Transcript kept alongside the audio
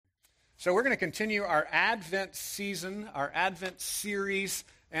So we're going to continue our Advent season, our Advent series,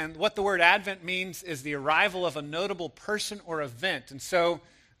 and what the word Advent means is the arrival of a notable person or event. And so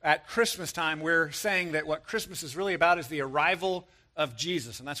at Christmas time, we're saying that what Christmas is really about is the arrival of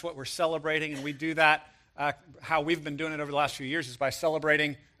Jesus, and that's what we're celebrating, and we do that, how we've been doing it over the last few years is by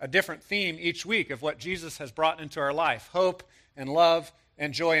celebrating a different theme each week of what Jesus has brought into our life, hope and love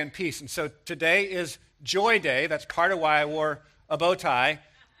and joy and peace. And so today is Joy Day. That's part of why I wore a bow tie.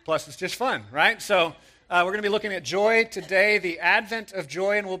 Plus, it's just fun, right? So we're going to be looking at joy today, the advent of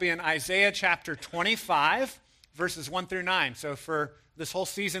joy, and we'll be in Isaiah chapter 25, verses 1 through 9. So for this whole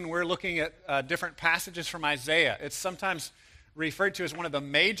season, we're looking at different passages from Isaiah. It's sometimes referred to as one of the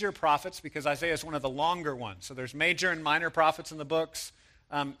major prophets because Isaiah is one of the longer ones. So there's major and minor prophets in the books.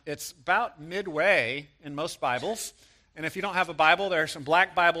 It's about midway in most Bibles. And if you don't have a Bible, there are some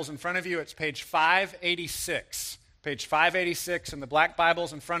black Bibles in front of you. It's page 586. Page 586 in the black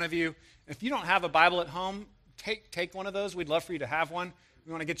Bibles in front of you. If you don't have a Bible at home, take one of those. We'd love for you to have one.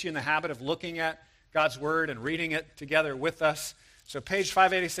 We want to get you in the habit of looking at God's Word and reading it together with us. So page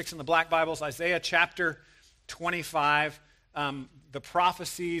 586 in the black Bibles, Isaiah chapter 25. The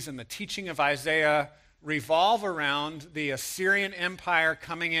prophecies and the teaching of Isaiah revolve around the Assyrian Empire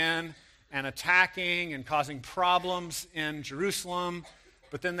coming in and attacking and causing problems in Jerusalem.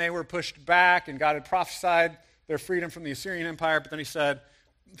 But then they were pushed back, and God had prophesied their freedom from the Assyrian Empire, but then he said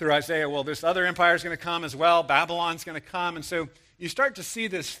through Isaiah, well, this other empire is going to come as well. Babylon's going to come. And so you start to see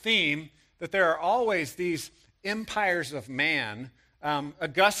this theme that there are always these empires of man.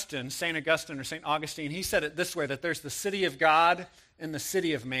 Augustine, St. Augustine or St. Augustine, he said it this way, that there's the city of God and the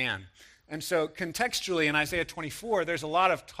city of man. And so contextually in Isaiah 24, there's a lot of